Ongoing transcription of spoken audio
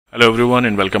Hello everyone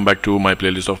and welcome back to my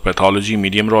playlist of pathology,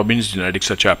 medium Robbins, genetics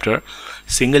का chapter.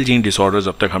 Single gene disorders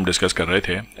अब तक हम discuss कर रहे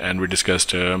थे and we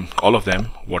discussed all of them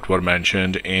what were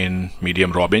mentioned in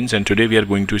medium Robbins, and today we are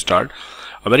going to start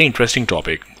a very interesting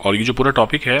topic. और ये जो पूरा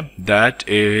topic है that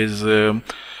is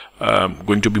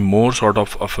going to be more sort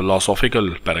of a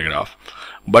philosophical paragraph,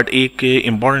 but एक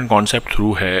important concept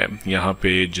through है यहाँ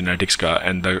पे genetics का,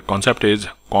 and the concept is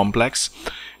complex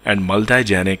and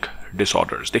multigenic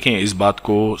disorders. देखें, इस बात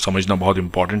को समझना बहुत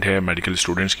important है medical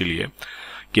students के लिए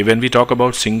कि when we talk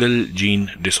about single gene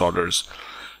disorders,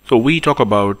 so we talk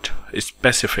about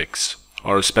specifics.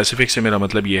 और specifics से मेरा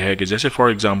मतलब ये है कि जैसे for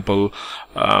example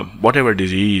whatever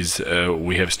disease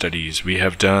we have studies, we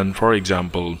have done for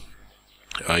example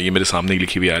ये मेरे सामने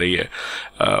लिखी हुई आ रही है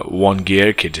von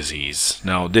Gehrke disease.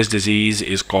 Now this disease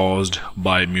is caused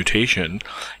by mutation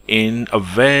in a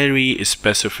very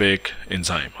specific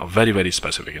enzyme, a very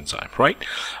specific enzyme, right?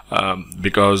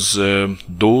 Because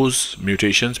those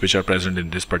mutations which are present in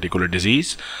this particular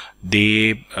disease,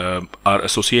 they are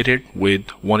associated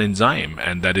with one enzyme,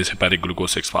 and that is hepatic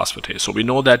glucose 6 phosphatase. So we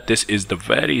know that this is the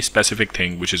very specific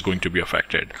thing which is going to be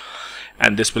affected,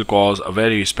 and this will cause a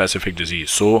very specific disease.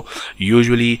 So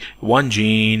usually one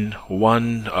gene,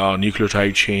 one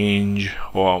nucleotide change,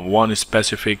 or one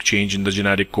specific change in the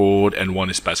genetic code, and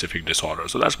one specific disorder.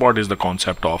 So that's what is the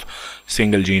concept of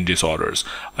single gene disorders.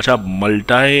 अच्छा,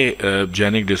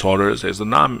 multigenic disorders, as the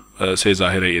name says,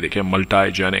 ज़ाहिर है ये देखिए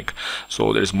multigenic.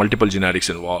 So there is multiple genetics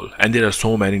involved, and there are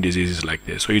so many diseases like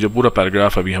this. So ये जो पूरा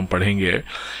paragraph अभी हम पढ़ेंगे,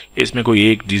 इसमें कोई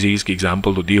एक disease की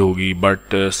example तो दी होगी,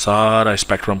 but सारा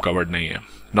spectrum covered नहीं है.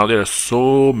 Now there are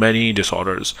so many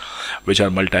disorders which are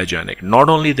multigenic. Not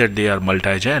only that they are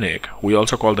multigenic, we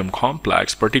also call them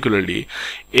complex, particularly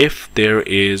if there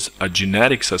is a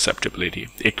genetic susceptibility.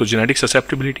 एक तो genetic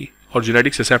susceptibility, और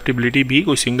genetic susceptibility भी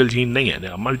कोई single gene नहीं है.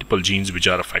 There are multiple genes which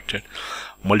are affected,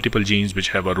 multiple genes which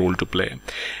have a role to play,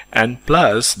 and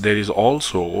plus there is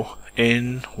also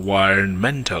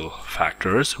environmental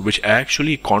factors which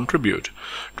actually contribute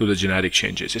to the genetic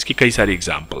changes. इसकी कई सारी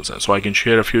examples हैं, so I can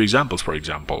share a few examples. For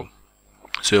example,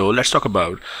 so let's talk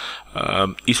about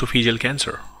esophageal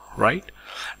cancer, right?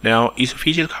 Now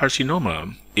esophageal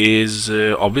carcinoma is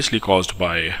obviously caused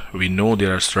by, we know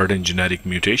there are certain genetic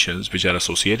mutations which are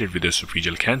associated with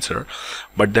esophageal cancer,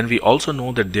 but then we also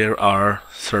know that there are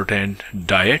certain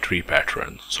dietary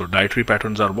patterns. So dietary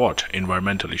patterns are what?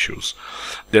 Environmental issues.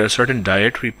 There are certain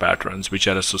dietary patterns which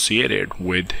are associated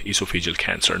with esophageal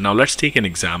cancer. Now let's take an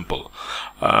example.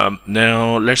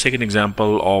 Now let's take an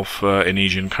example of an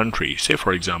Asian country. Say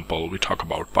for example we talk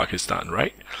about Pakistan,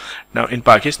 right? Now in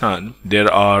Pakistan there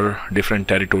are different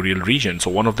territorial regions.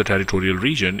 So one of the territorial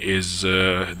region is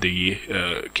the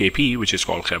KP, which is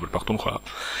called Khyber Pakhtunkhwa,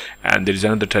 and there is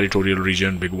another territorial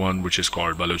region, big one, which is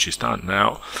called Balochistan.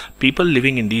 Now people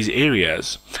living in these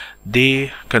areas,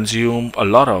 they consume a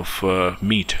lot of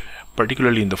meat,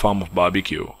 particularly in the form of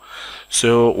barbecue.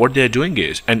 So what they're doing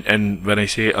is, and when I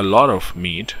say a lot of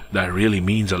meat, that really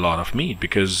means a lot of meat,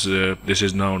 because this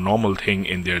is now a normal thing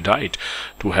in their diet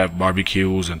to have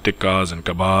barbecues and tikkas and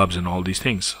kebabs and all these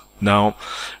things. Now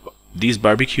these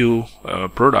barbecue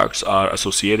products are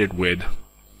associated with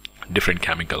different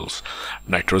chemicals,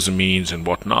 nitrosamines and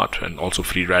whatnot, and also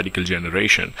free radical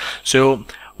generation. So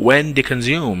when they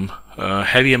consume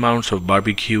heavy amounts of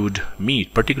barbecued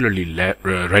meat, particularly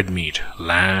red meat,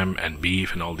 lamb and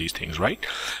beef and all these things, right?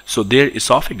 So their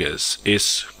esophagus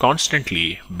is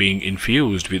constantly being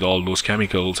infused with all those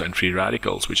chemicals and free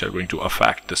radicals which are going to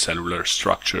affect the cellular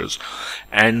structures,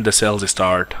 and the cells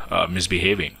start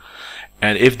misbehaving.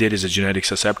 And if there is a genetic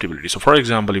susceptibility, so for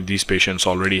example if these patients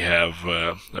already have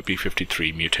a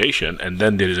p53 mutation, and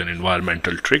then there is an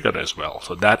environmental trigger as well,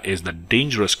 so that is the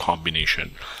dangerous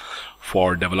combination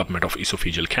for development of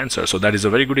esophageal cancer. So that is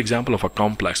a very good example of a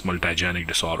complex multigenic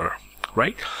disorder,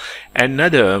 right?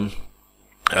 Another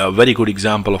very good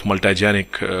example of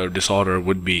multigenic disorder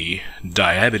would be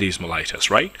diabetes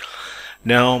mellitus, right?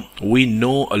 Now we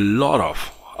know a lot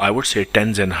of, I would say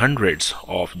tens and hundreds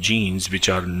of genes which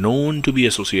are known to be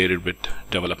associated with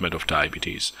development of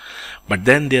diabetes, but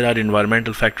then there are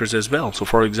environmental factors as well. So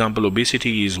for example,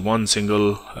 obesity is one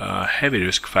single heavy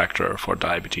risk factor for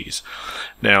diabetes.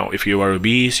 Now if you are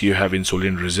obese, you have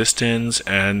insulin resistance,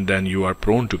 and then you are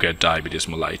prone to get diabetes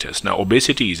mellitus. Now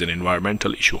obesity is an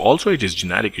environmental issue, also it is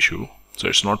genetic issue, so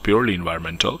it's not purely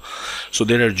environmental. So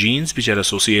there are genes which are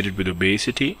associated with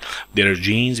obesity, there are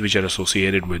genes which are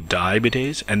associated with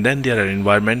diabetes, and then there are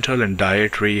environmental and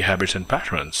dietary habits and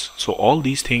patterns. So all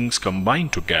these things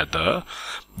combined together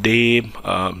they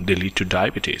lead to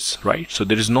diabetes, right? So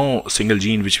there is no single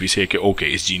gene which we say कि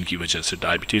okay, इस gene की वजह से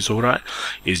diabetes हो रहा है,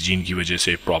 इस gene की वजह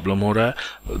से problem हो रहा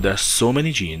है. There are so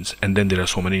many genes, and then there are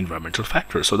so many environmental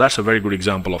factors. So that's a very good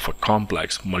example of a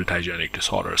complex multigenic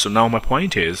disorder. So now my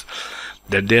point is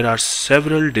that there are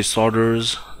several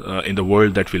disorders in the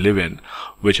world that we live in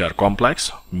which are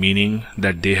complex, meaning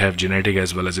that they have genetic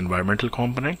as well as environmental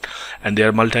component, and they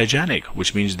are multigenic,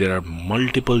 which means there are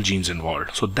multiple genes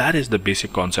involved. So that is the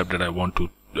basic concept that I want to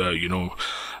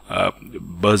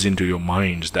buzz into your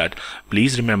minds, that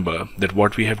please remember that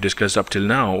what we have discussed up till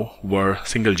now were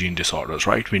single gene disorders,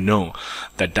 right? We know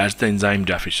that that's the enzyme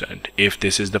deficient if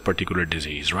this is the particular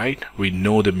disease, right? We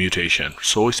know the mutation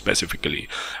so specifically,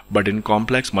 but in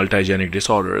complex multigenic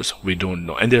disorders we don't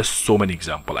know. And there are so many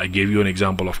examples. I gave you an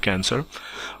example of cancer,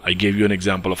 I gave you an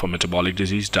example of a metabolic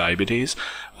disease, diabetes.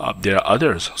 There are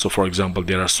others. So for example,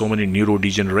 there are so many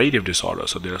neurodegenerative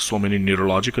disorders, so there are so many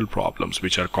neurological problems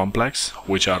which are complex,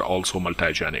 which are also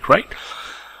multigenic, right?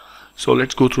 So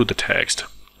let's go through the text.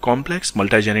 Complex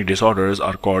multigenic disorders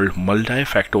are called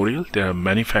multifactorial. There are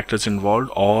many factors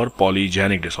involved, or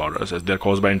polygenic disorders, as they're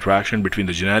caused by interaction between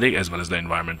the genetic as well as the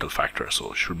environmental factors.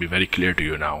 So it should be very clear to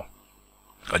you now.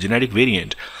 A genetic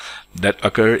variant that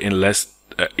occur in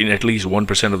at least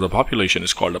 1% of the population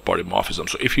is called a polymorphism.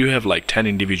 So if you have like 10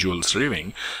 individuals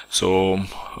living, so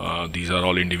these are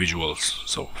all individuals.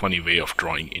 So funny way of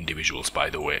drawing individuals, by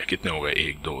the way. Kitne ho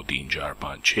gaye? 1 2 3 4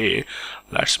 5 6.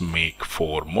 Let's make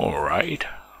 4 more, right?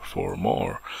 4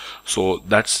 more. So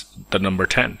that's the number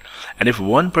 10. And if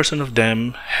 1% of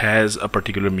them has a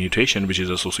particular mutation which is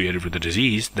associated with the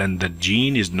disease, then the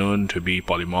gene is known to be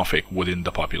polymorphic within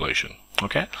the population.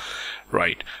 Okay,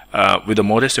 right. With a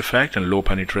modest effect and low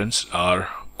penetrance are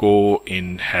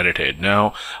co-inherited.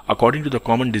 Now, according to the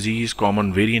common disease,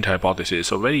 common variant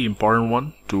hypothesis, a very important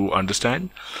one to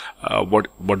understand.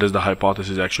 What does the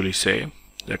hypothesis actually say?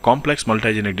 The complex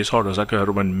multigenic disorders occur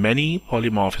when many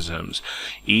polymorphisms,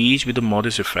 each with a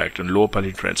modest effect and low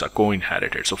penetrance, are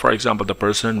co-inherited. So for example, the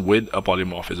person with a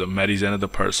polymorphism marries another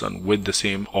person with the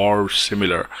same or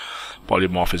similar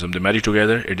polymorphism. They marry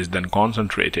together, it is then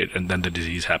concentrated, and then the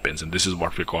disease happens. And this is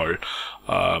what we call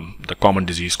the common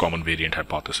disease, common variant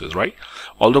hypothesis, right?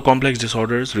 Although complex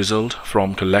disorders result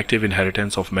from collective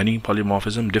inheritance of many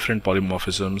polymorphisms, different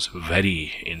polymorphisms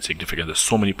vary in significance. There's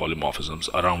so many polymorphisms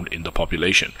around in the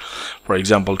population. For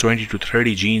example, 20 to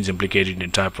 30 genes implicated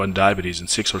in type 1 diabetes, and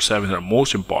 6 or 7 are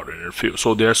most important. And few.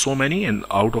 So there are so many, and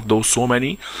out of those so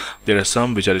many, there are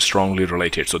some which are strongly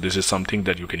related. So this is something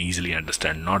that you can easily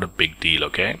understand, not a big deal,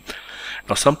 okay?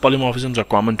 Now, some polymorphisms are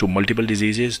common to multiple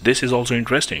diseases. This is also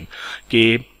interesting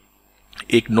कि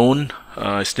एक known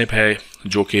SNP है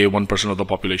जो कि 1% of the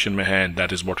population में है, and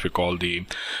that is what we call the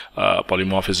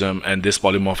polymorphism. And this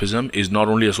polymorphism is not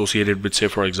only associated with, say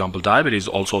for example, diabetes,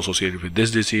 also associated with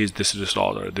this disease, this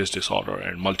disorder,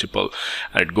 and multiple,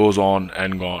 and it goes on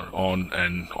and on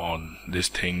and on. These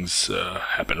things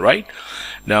happen, right?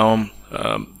 Now,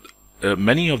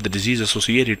 many of the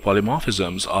disease-associated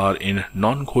polymorphisms are in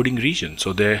non-coding regions,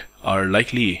 so they are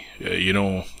likely,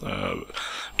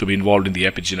 to be involved in the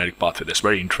epigenetic pathway. That's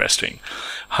very interesting.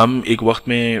 हम एक वक्त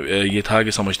में ये था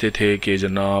कि समझते थे कि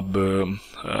जनाब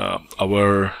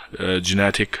our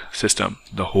genetic system,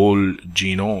 the whole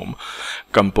genome,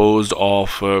 composed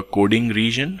of coding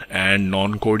region and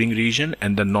non-coding region,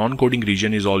 and the non-coding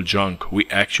region is all junk. We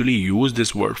actually use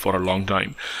this word for a long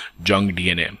time, junk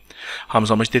DNA. हम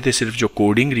समझते थे सिर्फ जो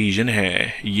coding region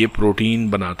है ये protein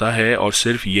बनाता है और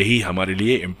सिर्फ यही हमारे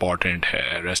लिए इम्पॉर्टेंट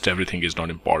है, rest everything is not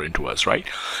important to us, right?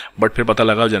 But फिर पता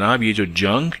लगा जनाब ये जो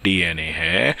जंक डीएनए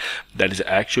है that is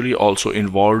actually also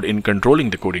involved in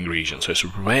controlling the coding region. So it's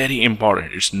very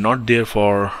important. It's not there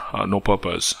for no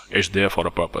purpose, it's there for a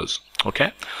purpose. Okay,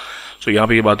 सो यहाँ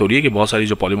पे ये बात हो रही है कि बहुत सारी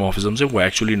जो पॉलीमॉर्फिज्म्स है वो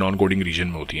एक्चुअली नॉन कोडिंग रीजन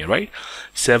में होती हैं, right?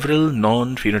 Several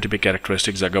non phenotypic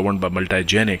characteristics are governed bye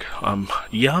मल्टीजेनिक.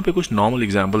 यहाँ पे कुछ नॉर्मल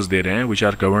एग्जांपल्स दे रहे हैं which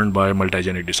are governed bye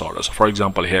मल्टीजेनिक disorders. For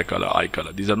example, hair colour, I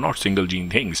colour, these are not single gene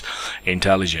things.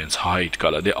 Intelligence, height,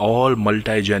 colour, they all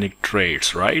मल्टीजेनिक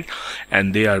traits, right?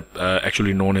 And they are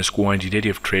actually known as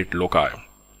quantitative trait loci.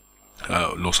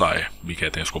 Loci भी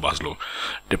कहते हैं इसको बास लोग,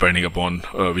 depending upon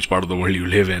which part of the world you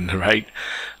live in, right?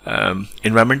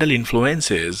 Environmental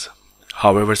influences,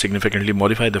 however, significantly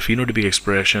modify the phenotypic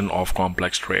expression of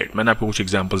complex trait. मैंने आपको कुछ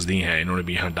examples दी हैं, इन्होंने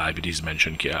भी यहाँ diabetes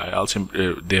mention किया है. Also,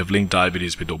 they have linked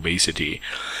diabetes with obesity,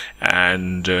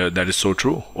 and that is so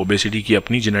true. Obesity की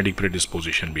अपनी genetic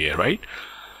predisposition भी है, right?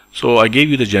 So I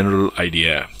gave you the general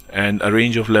idea, and a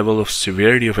range of level of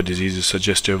severity of a disease is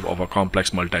suggestive of a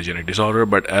complex multigenic disorder.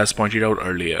 But as pointed out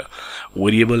earlier,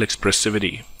 variable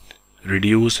expressivity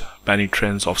reduced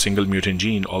penetrance of single mutant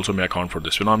gene also may account for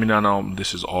this phenomena. Now,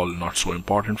 this is all not so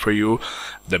important for you.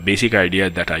 The basic idea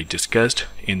that I discussed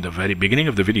in the very beginning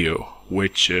of the video,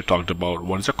 which talked about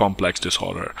what is a complex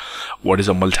disorder, what is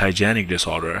a multigenic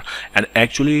disorder, and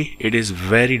actually it is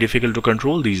very difficult to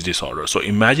control these disorders. So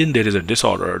imagine there is a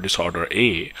disorder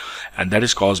A, and that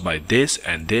is caused by this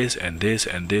and this and this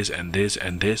and this and this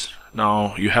and this.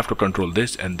 Now you have to control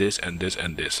this and this and this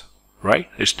and this. Right?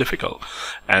 It's difficult,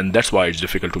 and that's why it's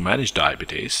difficult to manage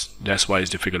diabetes. That's why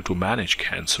it's difficult to manage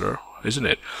cancer, isn't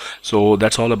it? So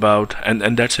that's all about,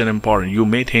 and that's an important, you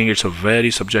may think it's a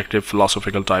very subjective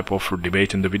philosophical type of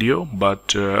debate in the video,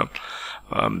 but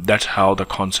that's how the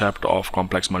concept of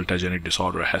complex multigenic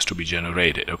disorder has to be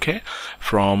generated. Okay,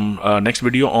 from next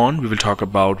video on, we will talk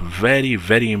about very,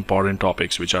 very important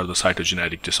topics, which are the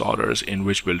cytogenetic disorders, in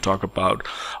which we'll talk about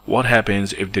what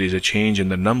happens if there is a change in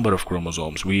the number of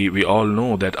chromosomes. We all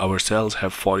know that our cells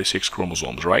have 46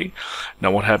 chromosomes, right?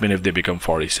 Now what happens if they become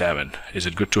 47? Is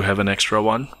it good to have an extra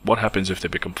one? What happens if they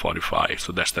become 45?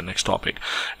 So that's the next topic,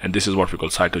 and this is what we call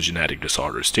cytogenetic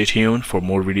disorders. Stay tuned for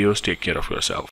more videos. Take care of yourself.